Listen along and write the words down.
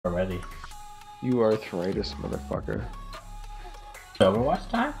already. You arthritis, motherfucker. Overwatch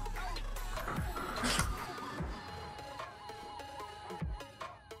time?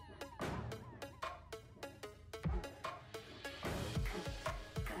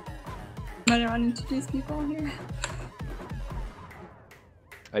 I don't want to introduce people here.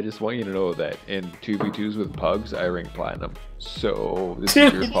 I just want you to know that in 2v2s with pugs, I rank platinum. So, this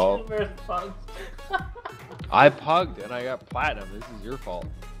is your fault. I pugged and I got platinum. This is your fault.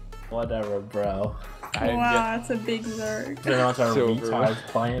 Whatever, bro. Wow, that's a big zerg. You know what our Silver. retards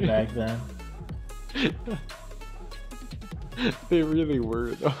playing back then? They really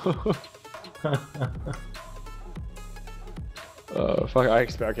were, though. Fuck,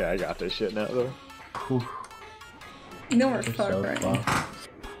 okay, I got this shit now, though. No, we're You're fucked so right fucked.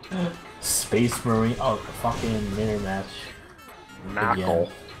 Space Marine. Oh, fucking mirror match.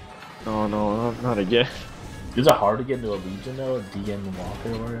 Knuckle. Oh no, not again. Is it hard to get into a Legion though? DN Walker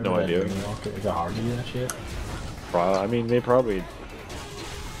or whatever? No idea. Is it hard to do that shit? I mean, they probably...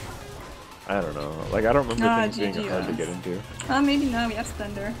 I don't know. Like, I don't remember things being hard to get into. Oh, maybe not. We have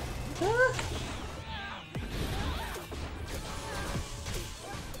Splendor. Ah.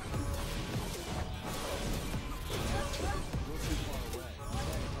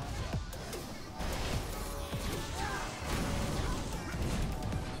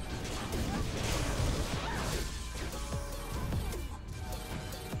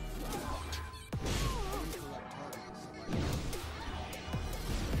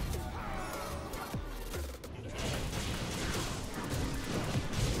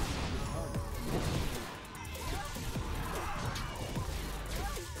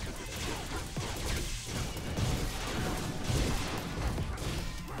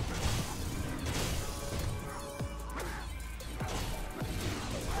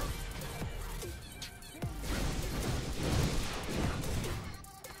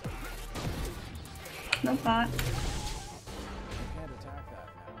 No bot. You can't attack that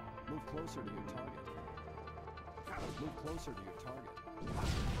now. Move closer to your target. Move closer to your target.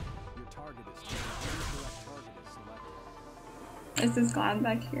 Your target is changed. Incorrect target is selected. Is this Glad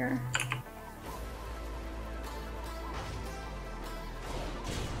back here?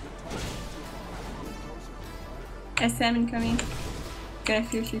 SM incoming. Gonna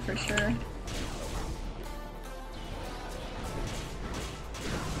fuse you for sure.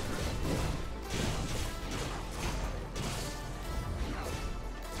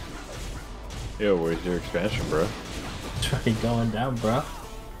 Yo, where's your expansion, bro? It's already going down, bro.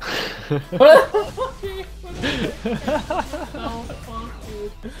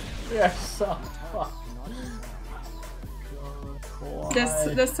 You're so fucked.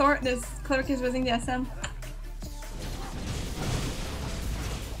 This clerk is using the SM.